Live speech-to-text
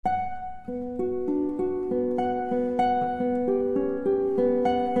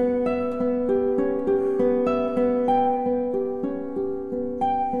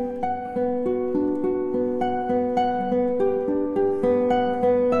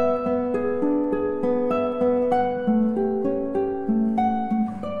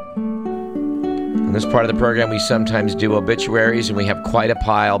In this part of the program, we sometimes do obituaries, and we have quite a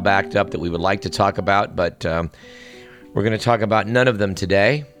pile backed up that we would like to talk about, but we're going to talk about none of them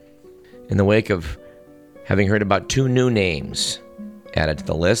today in the wake of having heard about 2 new names added to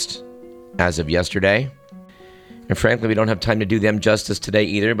the list as of yesterday. And frankly, we don't have time to do them justice today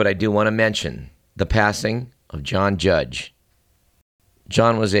either, but I do want to mention the passing of John Judge.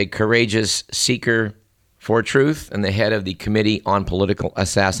 John was a courageous seeker for truth and the head of the Committee on Political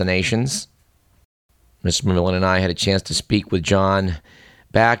Assassinations. Mr. McMillan and I had a chance to speak with John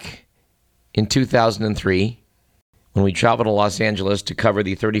back in 2003 when we traveled to Los Angeles to cover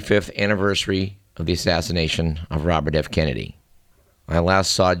the 35th anniversary of the assassination of Robert F. Kennedy. I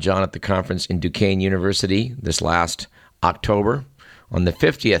last saw John at the conference in Duquesne University this last October on the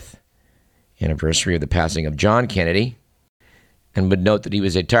 50th anniversary of the passing of John Kennedy, and would note that he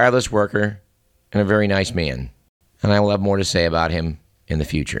was a tireless worker and a very nice man, and I will have more to say about him in the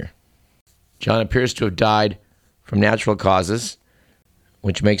future. John appears to have died from natural causes,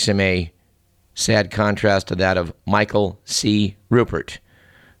 which makes him a sad contrast to that of Michael C. Ruppert,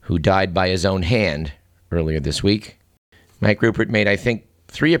 who died by his own hand earlier this week. Mike Ruppert made, I think,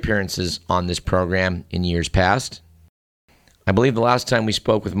 3 appearances on this program in years past. I believe the last time we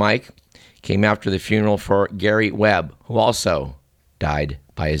spoke with Mike came after the funeral for Gary Webb, who also died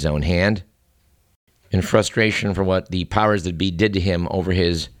by his own hand, in frustration for what the powers that be did to him over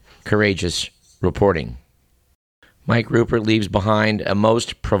his courageous reporting. Mike Ruppert leaves behind a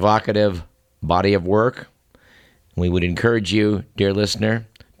most provocative body of work. We would encourage you, dear listener,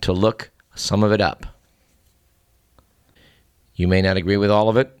 to look some of it up. You may not agree with all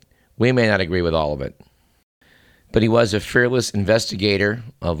of it. We may not agree with all of it. But he was a fearless investigator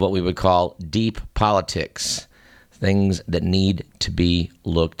of what we would call deep politics, things that need to be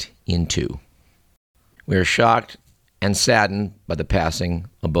looked into. We are shocked and saddened by the passing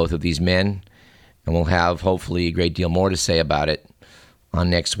of both of these men, and we'll have hopefully a great deal more to say about it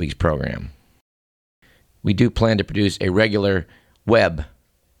on next week's program. We do plan to produce a regular web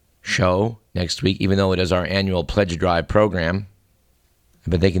show next week, even though it is our annual Pledge Drive program.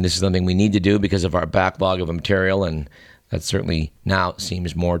 I've been thinking this is something we need to do because of our backlog of material, and that certainly now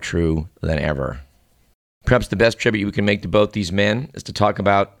seems more true than ever. Perhaps the best tribute we can make to both these men is to talk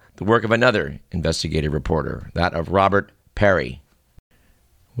about the work of another investigative reporter, that of Robert Parry.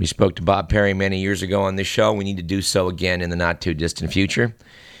 We spoke to Bob Parry many years ago on this show. We need to do so again in the not-too-distant future.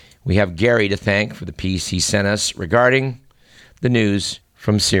 We have Gary to thank for the piece he sent us regarding the news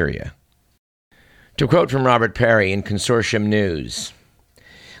from Syria. To quote from Robert Parry in Consortium News,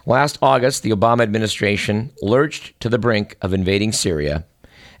 last August, the Obama administration lurched to the brink of invading Syria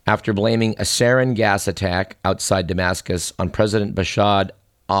after blaming a sarin gas attack outside Damascus on President Bashar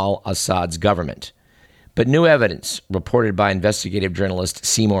al-Assad's government. But new evidence, reported by investigative journalist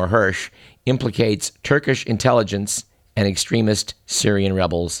Seymour Hersh, implicates Turkish intelligence and extremist Syrian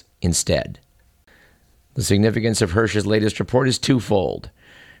rebels instead. The significance of Hersh's latest report is twofold.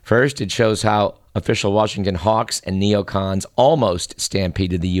 First, it shows how official Washington hawks and neocons almost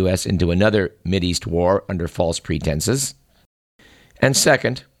stampeded the U.S. into another Mideast war under false pretenses. And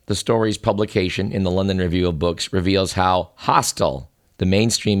second, the story's publication in the London Review of Books reveals how hostile the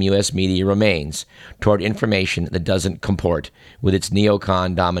mainstream U.S. media remains toward information that doesn't comport with its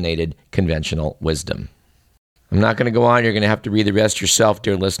neocon-dominated conventional wisdom. I'm not going to go on. You're going to have to read the rest yourself,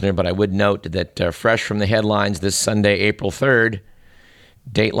 dear listener, but I would note that fresh from the headlines this Sunday, April 3rd,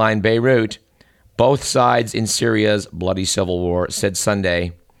 Dateline Beirut, both sides in Syria's bloody civil war said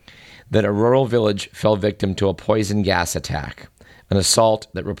Sunday that a rural village fell victim to a poison gas attack, an assault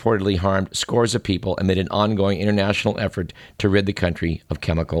that reportedly harmed scores of people amid an ongoing international effort to rid the country of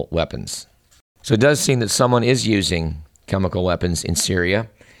chemical weapons. So it does seem that someone is using chemical weapons in Syria,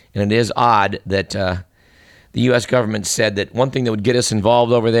 and it is odd that the U.S. government said that one thing that would get us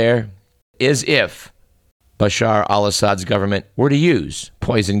involved over there is if Bashar al-Assad's government were to use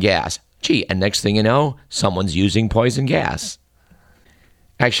poison gas. Gee, and next thing you know, someone's using poison gas.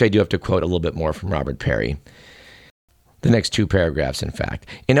 Actually, I do have to quote a little bit more from Robert Parry. The next 2 paragraphs, in fact.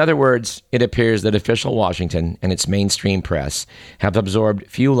 In other words, it appears that official Washington and its mainstream press have absorbed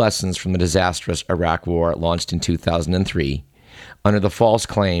few lessons from the disastrous Iraq war launched in 2003 under the false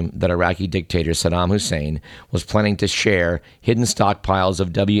claim that Iraqi dictator Saddam Hussein was planning to share hidden stockpiles of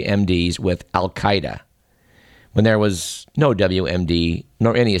WMDs with al-Qaeda, when there was no WMD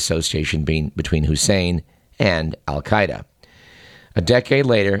nor any association between Hussein and al-Qaeda. A decade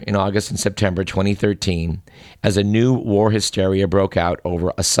later, in August and September 2013, as a new war hysteria broke out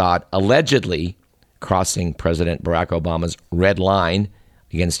over Assad allegedly crossing President Barack Obama's red line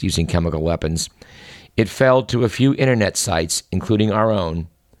against using chemical weapons, it fell to a few internet sites, including our own,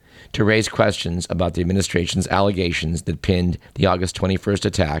 to raise questions about the administration's allegations that pinned the August 21st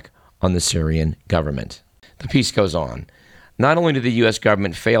attack on the Syrian government. The piece goes on. Not only did the U.S.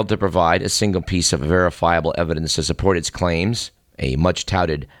 government fail to provide a single piece of verifiable evidence to support its claims, a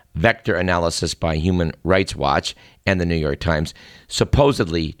much-touted vector analysis by Human Rights Watch and the New York Times,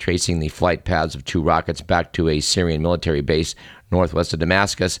 supposedly tracing the flight paths of 2 rockets back to a Syrian military base northwest of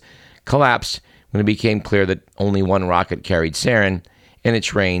Damascus, collapsed when it became clear that only 1 rocket carried sarin, and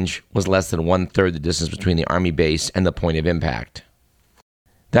its range was less than 1/3 the distance between the Army base and the point of impact.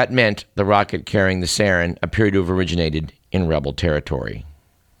 That meant the rocket carrying the sarin appeared to have originated in rebel territory.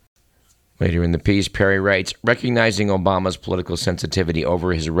 Later in the piece, Perry writes, recognizing Obama's political sensitivity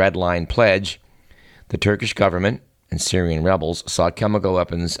over his Red Line pledge, the Turkish government and Syrian rebels saw chemical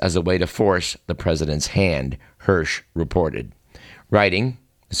weapons as a way to force the president's hand, Hersh reported. Writing,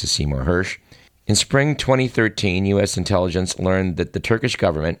 this is Seymour Hersh, in spring 2013, U.S. intelligence learned that the Turkish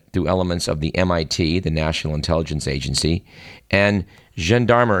government, through elements of the MIT, the National Intelligence Agency, and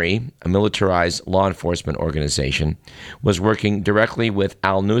Gendarmerie, a militarized law enforcement organization, was working directly with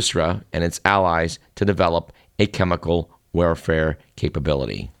al-Nusra and its allies to develop a chemical warfare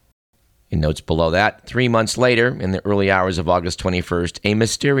capability. In notes below that, 3 months later, in the early hours of August 21st, a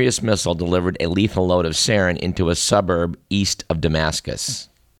mysterious missile delivered a lethal load of sarin into a suburb east of Damascus.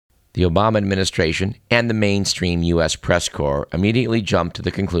 The Obama administration and the mainstream U.S. press corps immediately jumped to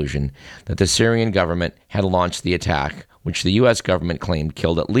the conclusion that the Syrian government had launched the attack, which the U.S. government claimed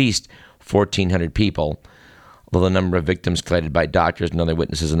killed at least 1,400 people, although the number of victims cited by doctors and other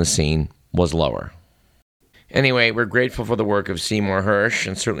witnesses in the scene was lower. Anyway, we're grateful for the work of Seymour Hersh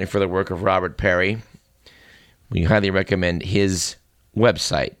and certainly for the work of Robert Perry. We highly recommend his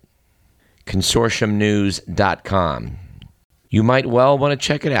website, consortiumnews.com. You might well want to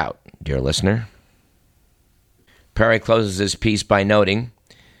check it out, dear listener. Perry closes his piece by noting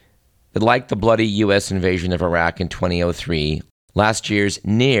that, like the bloody U.S. invasion of Iraq in 2003, last year's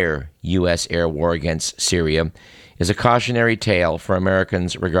near U.S. air war against Syria is a cautionary tale for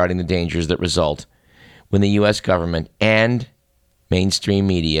Americans regarding the dangers that result when the U.S. government and mainstream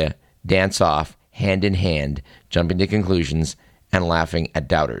media dance off hand in hand, jumping to conclusions and laughing at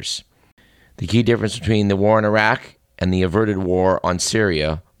doubters. The key difference between the war in Iraq and the averted war on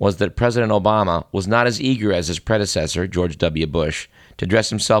Syria was that President Obama was not as eager as his predecessor, George W. Bush, to dress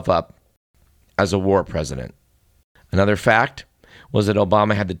himself up as a war president. Another fact was that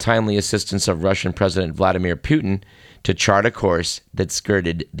Obama had the timely assistance of Russian President Vladimir Putin to chart a course that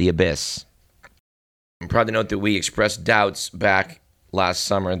skirted the abyss. I'm proud to note that we expressed doubts back last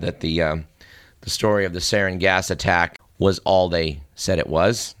summer that the story of the sarin gas attack was all they said it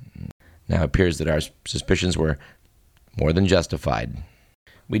was. Now it appears that our suspicions were more than justified.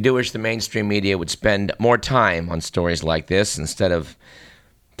 We do wish the mainstream media would spend more time on stories like this instead of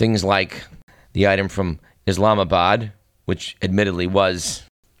things like the item from Islamabad, which admittedly was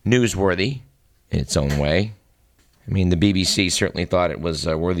newsworthy in its own way. I mean, the BBC certainly thought it was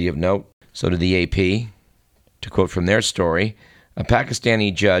worthy of note. So did the AP. To quote from their story, a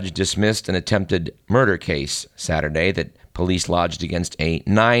Pakistani judge dismissed an attempted murder case Saturday that police lodged against a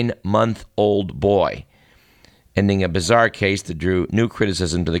 9-month-old boy, ending a bizarre case that drew new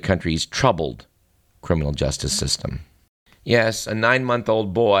criticism to the country's troubled criminal justice system. Yes, a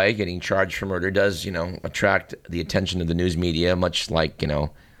 9-month-old boy getting charged for murder does, attract the attention of the news media, much like, a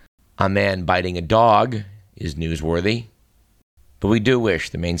man biting a dog is newsworthy. But we do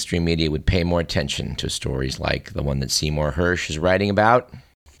wish the mainstream media would pay more attention to stories like the one that Seymour Hersh is writing about.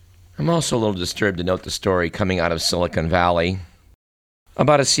 I'm also a little disturbed to note the story coming out of Silicon Valley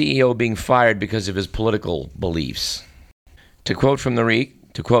about a CEO being fired because of his political beliefs. To quote from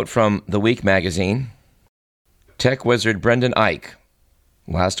The Week magazine, tech wizard Brendan Eich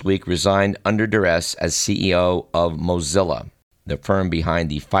last week resigned under duress as CEO of Mozilla, the firm behind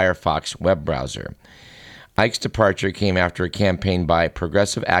the Firefox web browser. Eich's departure came after a campaign by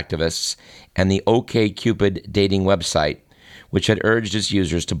progressive activists and the OkCupid dating website, which had urged its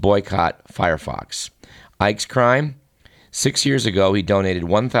users to boycott Firefox. Eich's crime? 6 years ago, he donated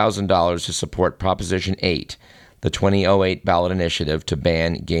 $1,000 to support Proposition 8, the 2008 ballot initiative to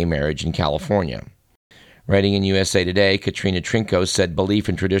ban gay marriage in California. Writing in USA Today, Katrina Trinko said belief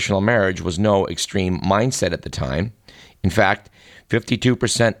in traditional marriage was no extreme mindset at the time. In fact,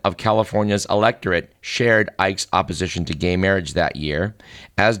 52% of California's electorate shared Eich's opposition to gay marriage that year,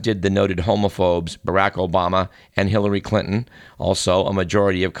 as did the noted homophobes Barack Obama and Hillary Clinton, also a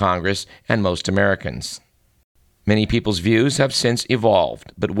majority of Congress and most Americans. Many people's views have since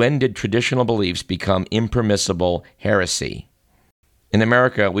evolved, but when did traditional beliefs become impermissible heresy? In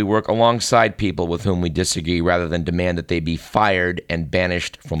America, we work alongside people with whom we disagree rather than demand that they be fired and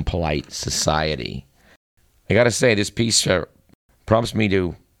banished from polite society. I got to say, this piece prompts me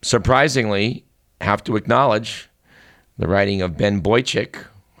to surprisingly have to acknowledge the writing of Ben Boychik,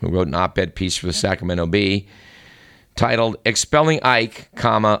 who wrote an op-ed piece for the Sacramento Bee titled "Expelling Ike,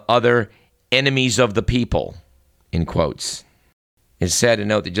 Other Enemies of the People," in quotes. It's sad to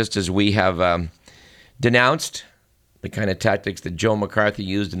note that just as we have denounced the kind of tactics that Joe McCarthy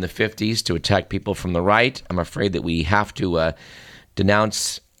used in the 50s to attack people from the right, I'm afraid that we have to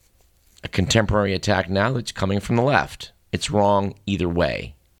denounce a contemporary attack now that's coming from the left. It's wrong either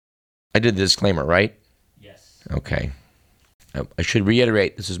way. I did the disclaimer, right? Yes. Okay. I should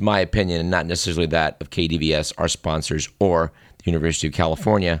reiterate, this is my opinion and not necessarily that of KDVS, our sponsors, or the University of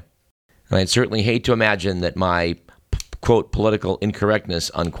California. And I'd certainly hate to imagine that my, quote, political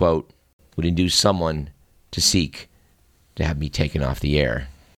incorrectness, unquote, would induce someone to seek to have me taken off the air.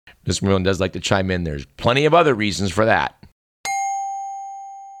 Mr. Marone does like to chime in. There's plenty of other reasons for that.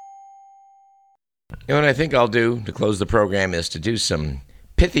 You know what I think I'll do to close the program is to do some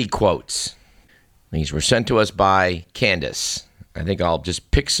pithy quotes. These were sent to us by Candace. I think I'll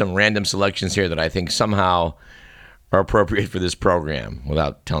just pick some random selections here that I think somehow are appropriate for this program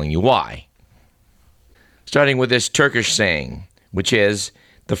without telling you why. Starting with this Turkish saying, which is,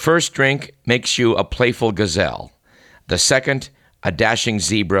 "The first drink makes you a playful gazelle. The second, a dashing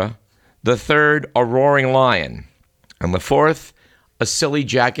zebra. The third, a roaring lion. And the fourth, a silly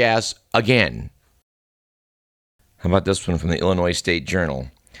jackass again." How about this one from the Illinois State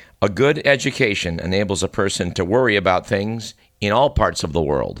Journal? "A good education enables a person to worry about things in all parts of the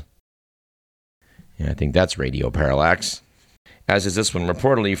world." Yeah, I think that's Radio Parallax. As is this one,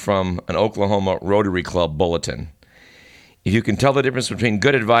 reportedly from an Oklahoma Rotary Club bulletin. "If you can tell the difference between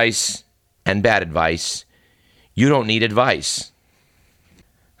good advice and bad advice, you don't need advice."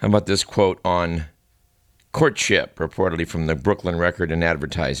 How about this quote on courtship, reportedly from the Brooklyn Record and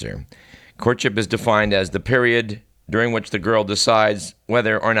Advertiser? "Courtship is defined as the period during which the girl decides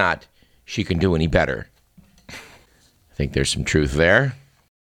whether or not she can do any better." I think there's some truth there,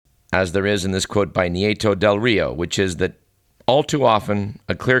 as there is in this quote by Nieto del Rio, which is that all too often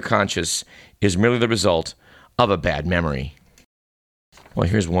a clear conscience is merely the result of a bad memory. Well,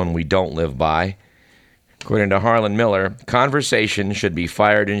 here's one we don't live by. According to Harlan Miller, conversation should be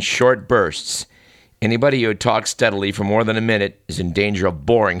fired in short bursts. Anybody who talks steadily for more than a minute is in danger of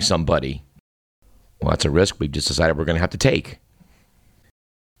boring somebody. Well, that's a risk we've just decided we're going to have to take.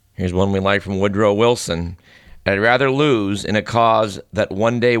 Here's one we like from Woodrow Wilson. "I'd rather lose in a cause that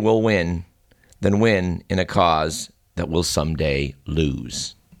one day will win than win in a cause that will someday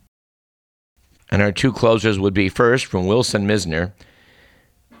lose." And our two closers would be, first, from Wilson Misner,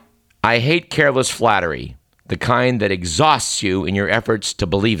 "I hate careless flattery, the kind that exhausts you in your efforts to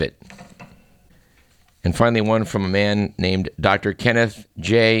believe it." And finally, one from a man named Dr. Kenneth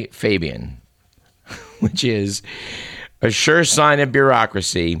J. Fabian, which is, "A sure sign of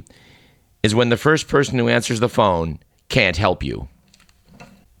bureaucracy is when the first person who answers the phone can't help you."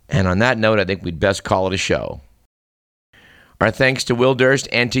 And on that note, I think we'd best call it a show. Our thanks to Will Durst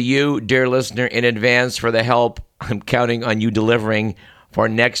and to you, dear listener, in advance for the help I'm counting on you delivering for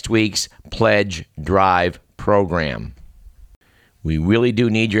next week's Pledge Drive program. We really do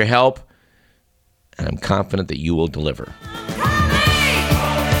need your help, and I'm confident that you will deliver.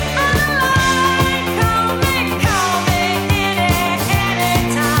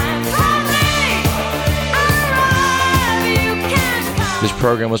 This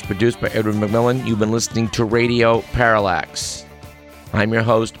program was produced by Edward McMillan. You've been listening to Radio Parallax. I'm your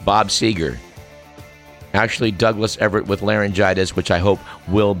host, Bob Seeger. Actually, Douglas Everett with laryngitis, which I hope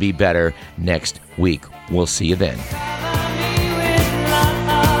will be better next week. We'll see you then.